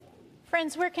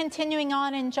Friends, we're continuing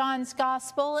on in John's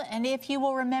Gospel, and if you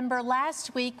will remember,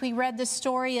 last week we read the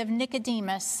story of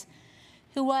Nicodemus,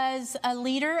 who was a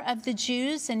leader of the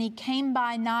Jews, and he came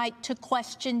by night to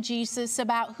question Jesus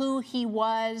about who he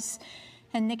was,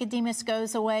 and Nicodemus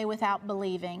goes away without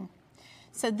believing.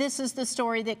 So this is the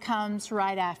story that comes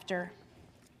right after.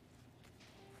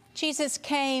 Jesus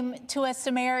came to a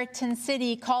Samaritan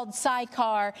city called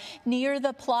Sychar, near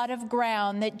the plot of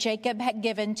ground that Jacob had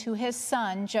given to his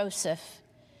son Joseph.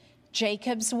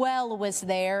 Jacob's well was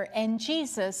there, and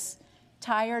Jesus,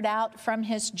 tired out from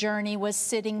his journey, was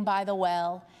sitting by the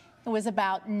well. It was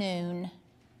about noon.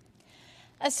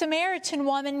 A Samaritan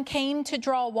woman came to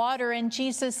draw water, and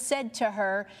Jesus said to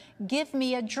her, "Give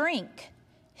me a drink."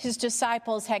 His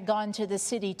disciples had gone to the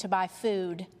city to buy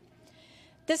food.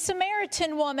 The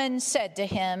Samaritan woman said to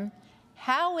him,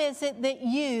 "How is it that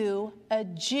you, a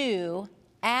Jew,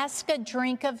 ask a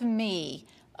drink of me,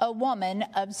 a woman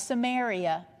of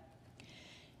Samaria?"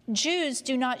 Jews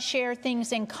do not share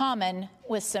things in common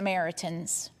with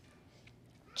Samaritans.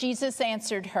 Jesus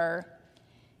answered her,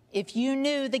 "If you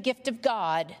knew the gift of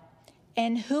God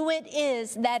and who it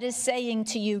is that is saying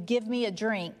to you, 'Give me a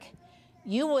drink,'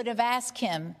 you would have asked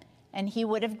him, and he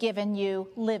would have given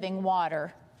you living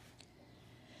water."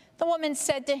 The woman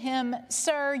said to him,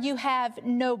 "Sir, you have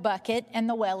no bucket, and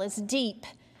the well is deep.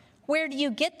 Where do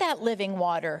you get that living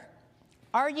water?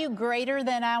 Are you greater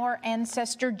than our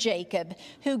ancestor Jacob,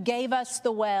 who gave us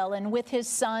the well, and with his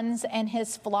sons and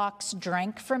his flocks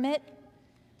drank from it?"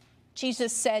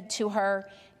 Jesus said to her,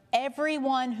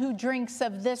 "Everyone who drinks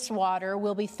of this water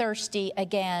will be thirsty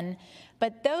again,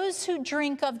 but those who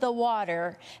drink of the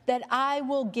water that I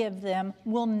will give them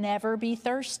will never be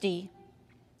thirsty.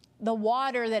 The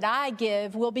water that I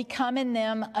give will become in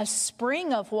them a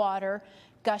spring of water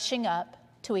gushing up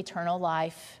to eternal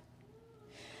life."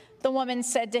 The woman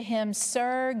said to him,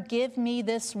 "Sir, give me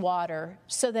this water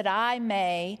so that I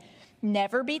may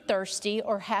never be thirsty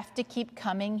or have to keep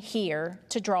coming here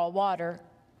to draw water."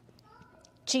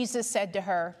 Jesus said to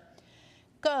her,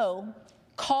 "Go,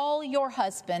 call your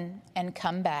husband and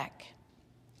come back."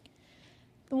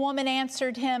 The woman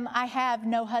answered him, "I have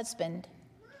no husband."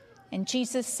 And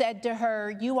Jesus said to her,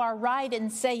 "You are right in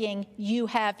saying you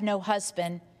have no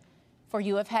husband, for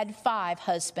you have had 5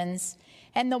 husbands,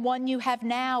 and the one you have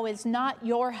now is not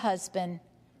your husband.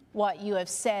 What you have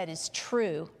said is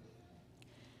true."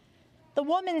 The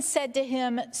woman said to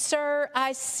him, "Sir,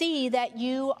 I see that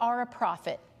you are a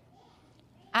prophet.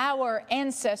 Our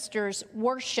ancestors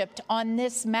worshipped on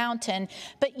this mountain,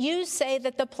 but you say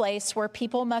that the place where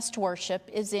people must worship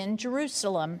is in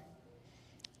Jerusalem."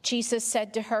 Jesus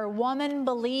said to her, "Woman,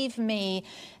 believe me,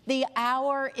 the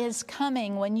hour is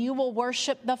coming when you will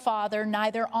worship the Father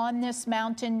neither on this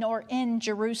mountain nor in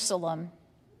Jerusalem.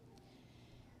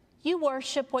 You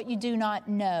worship what you do not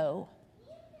know.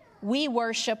 We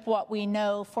worship what we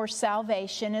know, for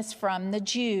salvation is from the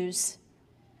Jews.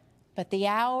 But the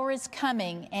hour is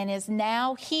coming and is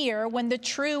now here when the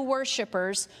true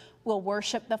worshipers will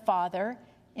worship the Father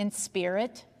in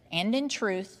spirit and in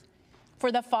truth,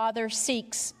 for the Father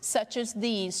seeks such as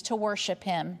these to worship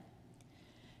him.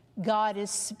 God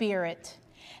is spirit,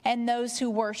 and those who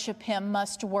worship him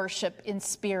must worship in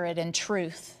spirit and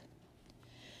truth."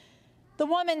 The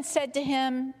woman said to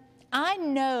him, "I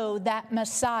know that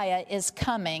Messiah is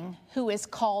coming, who is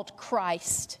called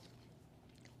Christ.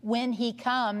 When he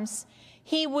comes,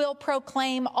 he will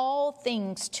proclaim all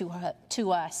things to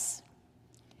us."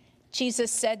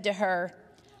 Jesus said to her,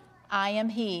 "I am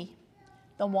he,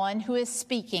 the one who is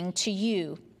speaking to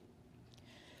you."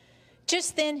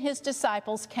 Just then his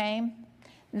disciples came.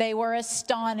 They were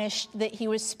astonished that he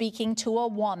was speaking to a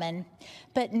woman,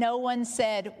 but no one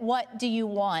said, "What do you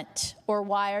want?" or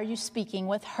 "Why are you speaking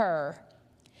with her?"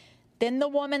 Then the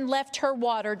woman left her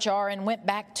water jar and went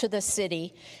back to the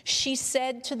city. She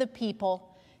said to the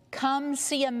people, "Come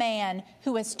see a man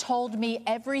who has told me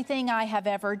everything I have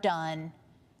ever done.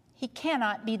 He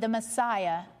cannot be the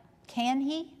Messiah, can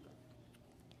he?"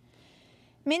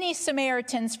 Many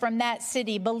Samaritans from that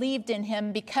city believed in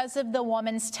him because of the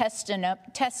woman's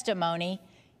testimony.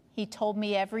 "He told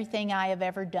me everything I have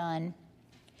ever done."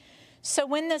 So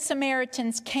when the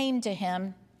Samaritans came to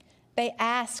him, they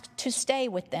asked to stay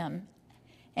with them,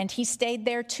 and he stayed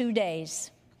there 2 days.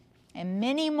 And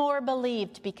many more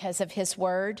believed because of his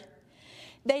word.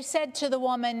 They said to the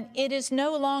woman, "It is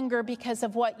no longer because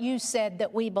of what you said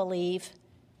that we believe,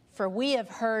 for we have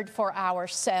heard for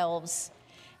ourselves,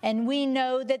 and we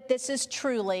know that this is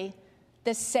truly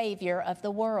the Savior of the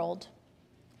world."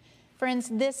 Friends,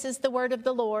 this is the word of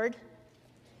the Lord.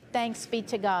 Thanks be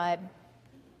to God.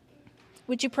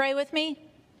 Would you pray with me?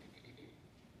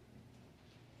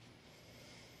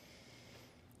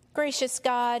 Gracious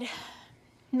God,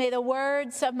 may the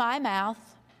words of my mouth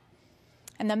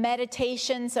and the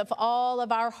meditations of all of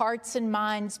our hearts and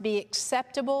minds be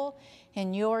acceptable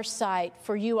in your sight,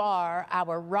 for you are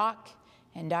our rock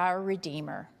and our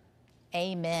Redeemer.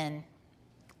 Amen.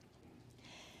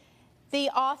 The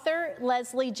author,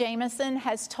 Leslie Jamison,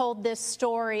 has told this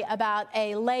story about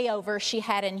a layover she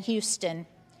had in Houston.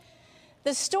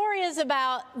 The story is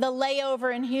about the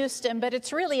layover in Houston, but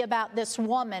it's really about this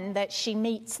woman that she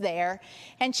meets there.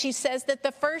 And she says that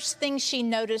the first thing she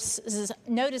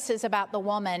notices about the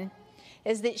woman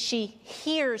is that she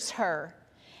hears her.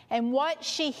 And what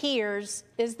she hears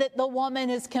is that the woman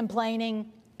is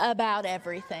complaining about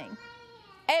everything.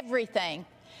 Everything.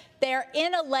 They're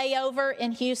in a layover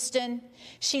in Houston.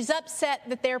 She's upset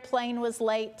that their plane was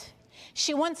late.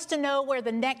 She wants to know where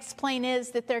the next plane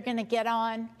is that they're going to get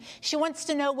on. She wants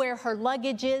to know where her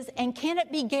luggage is, and can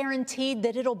it be guaranteed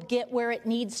that it'll get where it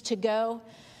needs to go?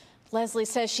 Leslie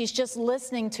says she's just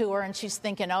listening to her, and she's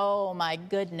thinking, oh, my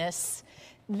goodness.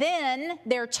 Then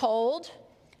they're told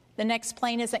the next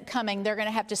plane isn't coming. They're going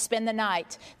to have to spend the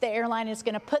night. The airline is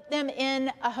going to put them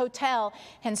in a hotel,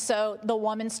 and so the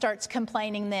woman starts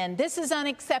complaining then. This is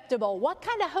unacceptable. What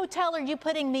kind of hotel are you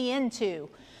putting me into?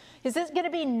 Is this going to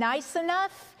be nice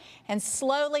enough? And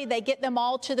slowly they get them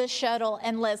all to the shuttle,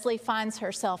 and Leslie finds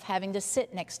herself having to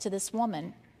sit next to this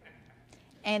woman.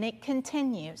 And it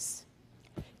continues.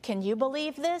 Can you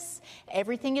believe this?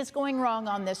 Everything is going wrong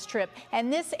on this trip.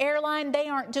 And this airline, they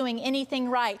aren't doing anything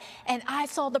right. And I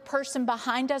saw the person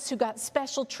behind us who got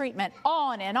special treatment,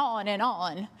 on and on and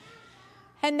on.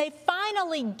 And they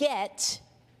finally get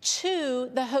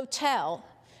to the hotel.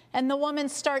 And the woman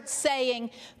starts saying,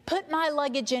 put my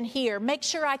luggage in here. Make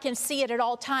sure I can see it at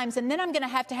all times. And then I'm going to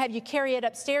have you carry it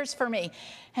upstairs for me.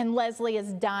 And Leslie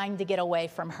is dying to get away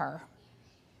from her.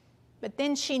 But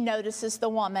then she notices the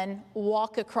woman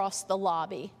walk across the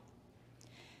lobby.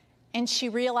 And she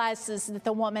realizes that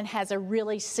the woman has a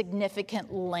really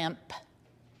significant limp.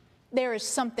 There is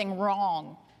something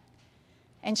wrong.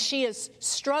 And she is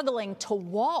struggling to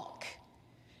walk.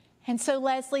 And so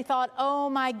Leslie thought, oh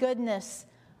my goodness,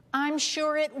 I'm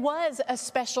sure it was a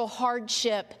special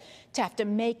hardship to have to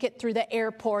make it through the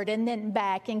airport and then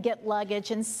back and get luggage.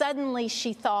 And suddenly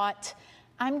she thought,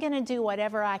 I'm going to do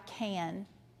whatever I can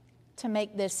to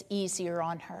make this easier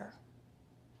on her.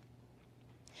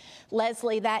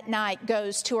 Leslie that night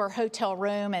goes to her hotel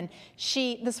room, and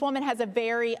this woman has a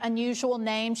very unusual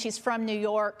name. She's from New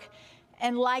York.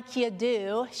 And like you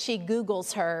do, she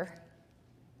Googles her.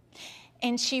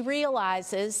 And she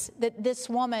realizes that this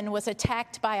woman was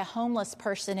attacked by a homeless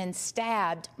person and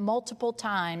stabbed multiple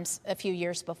times a few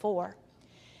years before.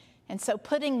 And so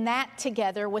putting that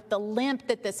together with the limp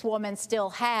that this woman still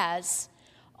has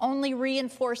only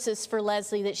reinforces for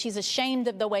Leslie that she's ashamed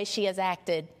of the way she has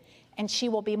acted, and she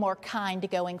will be more kind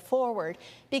going forward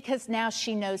because now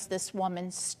she knows this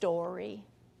woman's story.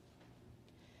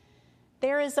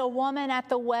 There is a woman at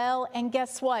the well, and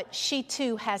guess what? She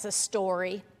too has a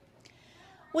story.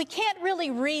 We can't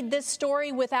really read this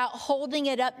story without holding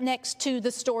it up next to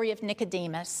the story of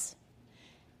Nicodemus.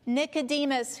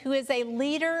 Nicodemus, who is a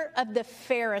leader of the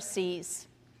Pharisees.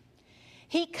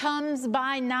 He comes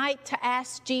by night to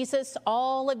ask Jesus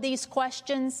all of these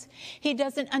questions. He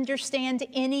doesn't understand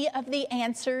any of the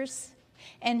answers,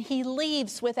 and he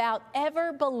leaves without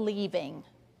ever believing.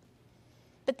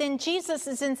 But then Jesus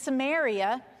is in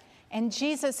Samaria, and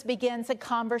Jesus begins a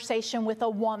conversation with a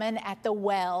woman at the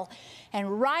well.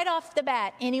 And right off the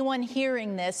bat, anyone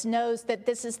hearing this knows that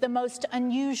this is the most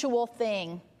unusual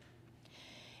thing.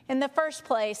 In the first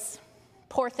place,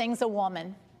 poor thing's a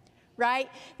woman, right?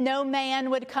 No man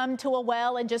would come to a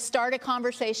well and just start a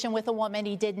conversation with a woman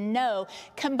he didn't know.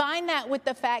 Combine that with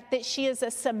the fact that she is a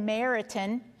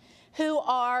Samaritan who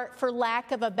are, for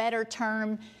lack of a better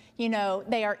term,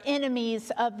 they are enemies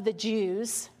of the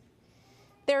Jews.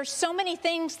 There are so many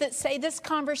things that say this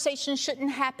conversation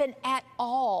shouldn't happen at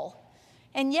all.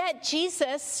 And yet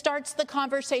Jesus starts the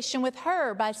conversation with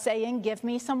her by saying, give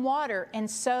me some water. And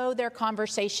so their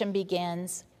conversation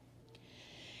begins.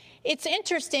 It's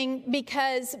interesting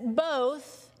because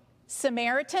both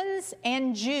Samaritans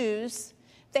and Jews,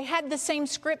 they had the same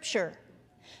scripture.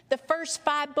 The first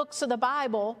 5 books of the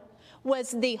Bible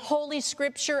was the Holy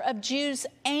Scripture of Jews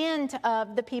and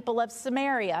of the people of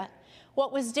Samaria.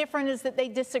 What was different is that they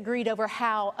disagreed over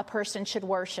how a person should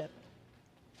worship.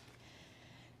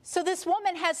 So this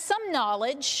woman has some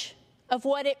knowledge of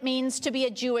what it means to be a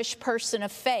Jewish person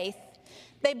of faith.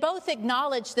 They both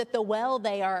acknowledge that the well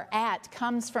they are at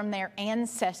comes from their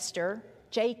ancestor,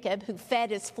 Jacob, who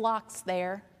fed his flocks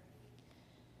there.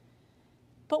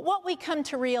 But what we come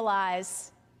to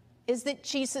realize is that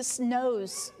Jesus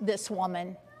knows this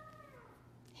woman.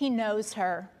 He knows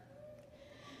her.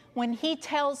 When he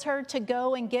tells her to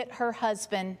go and get her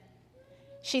husband,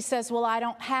 she says, well, I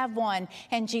don't have one.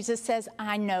 And Jesus says,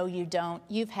 I know you don't.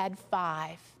 You've had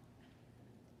 5.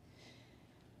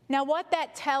 Now, what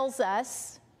that tells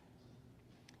us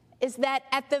is that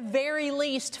at the very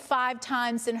least 5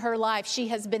 times in her life, she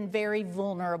has been very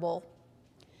vulnerable.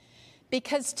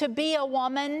 Because to be a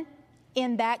woman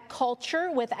in that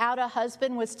culture without a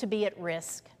husband was to be at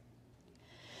risk.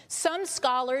 Some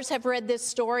scholars have read this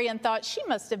story and thought she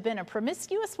must have been a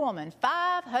promiscuous woman,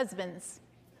 5 husbands.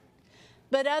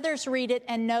 But others read it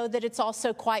and know that it's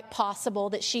also quite possible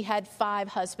that she had 5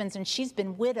 husbands and she's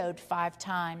been widowed 5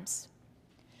 times.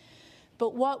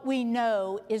 But what we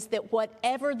know is that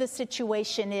whatever the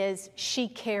situation is, she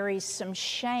carries some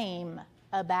shame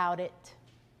about it.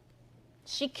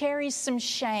 She carries some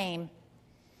shame.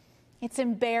 It's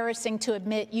embarrassing to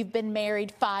admit you've been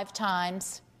married 5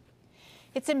 times.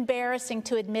 It's embarrassing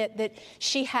to admit that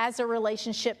she has a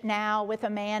relationship now with a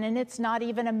man and it's not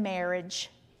even a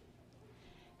marriage.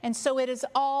 And so it is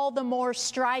all the more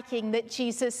striking that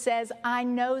Jesus says, I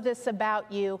know this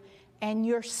about you, and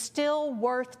you're still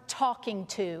worth talking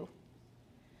to.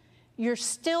 You're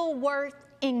still worth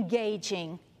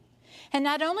engaging. And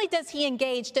not only does he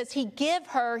engage, does he give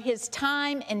her his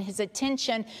time and his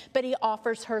attention, but he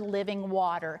offers her living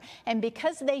water. And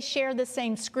because they share the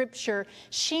same scripture,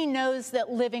 she knows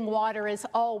that living water is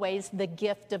always the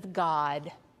gift of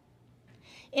God.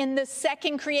 In the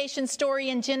second creation story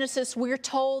in Genesis, we're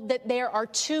told that there are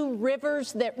 2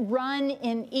 rivers that run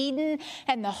in Eden,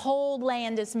 and the whole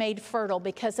land is made fertile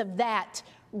because of that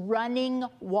running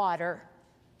water.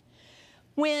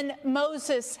 When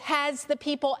Moses has the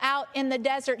people out in the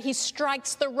desert, he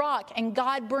strikes the rock, and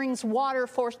God brings water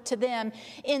forth to them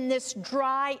in this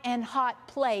dry and hot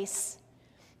place.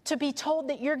 To be told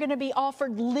that you're going to be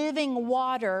offered living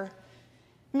water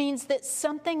means that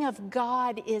something of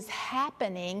God is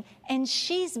happening, and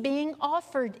she's being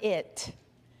offered it,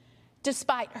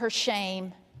 despite her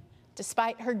shame,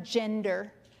 despite her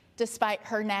gender, despite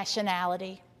her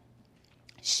nationality.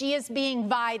 She is being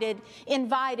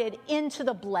invited into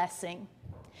the blessing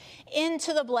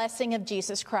of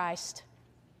Jesus Christ.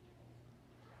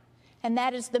 And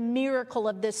that is the miracle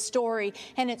of this story,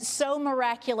 and it's so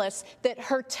miraculous that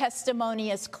her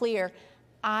testimony is clear.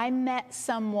 I met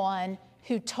someone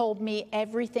who told me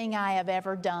everything I have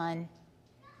ever done.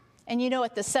 And you know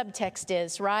what the subtext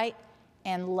is, right?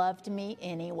 And loved me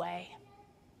anyway.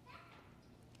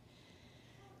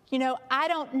 You know, I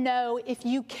don't know if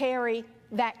you carry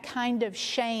that kind of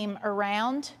shame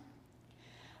around.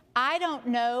 I don't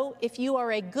know if you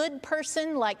are a good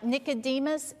person like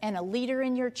Nicodemus and a leader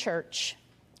in your church.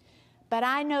 But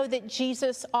I know that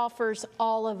Jesus offers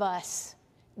all of us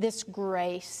this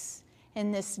grace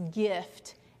and this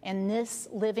gift and this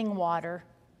living water.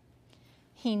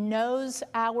 He knows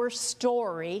our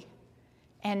story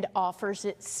and offers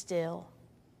it still.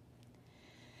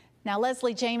 Now,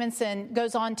 Leslie Jamison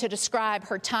goes on to describe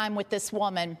her time with this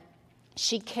woman.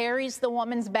 She carries the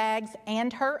woman's bags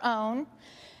and her own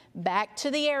back to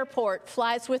the airport,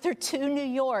 flies with her to New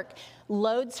York,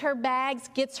 loads her bags,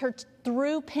 gets her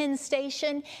through Penn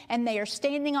Station, and they are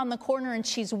standing on the corner and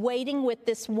she's waiting with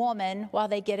this woman while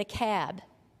they get a cab.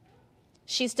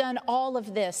 She's done all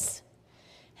of this.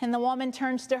 And the woman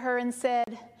turns to her and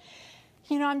said,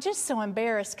 you know, I'm just so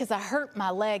embarrassed because I hurt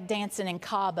my leg dancing in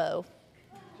Cabo.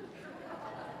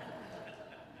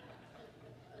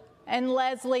 And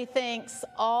Leslie thinks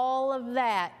all of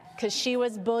that because she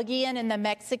was boogieing in the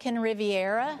Mexican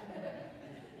Riviera.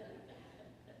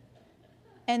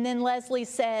 And then Leslie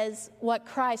says what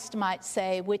Christ might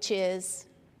say, which is,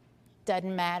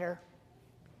 doesn't matter.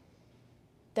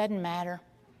 Doesn't matter.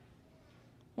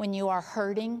 When you are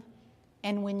hurting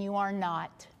and when you are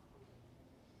not.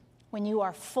 When you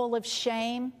are full of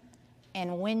shame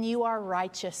and when you are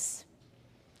righteous.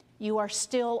 You are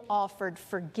still offered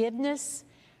forgiveness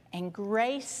and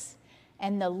grace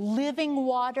and the living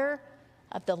water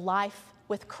of the life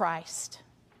with Christ.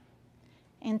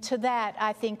 And to that,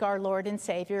 I think our Lord and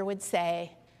Savior would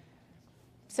say,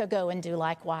 so go and do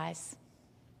likewise.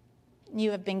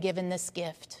 You have been given this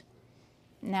gift.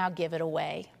 Now give it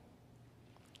away.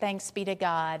 Thanks be to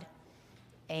God.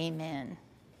 Amen.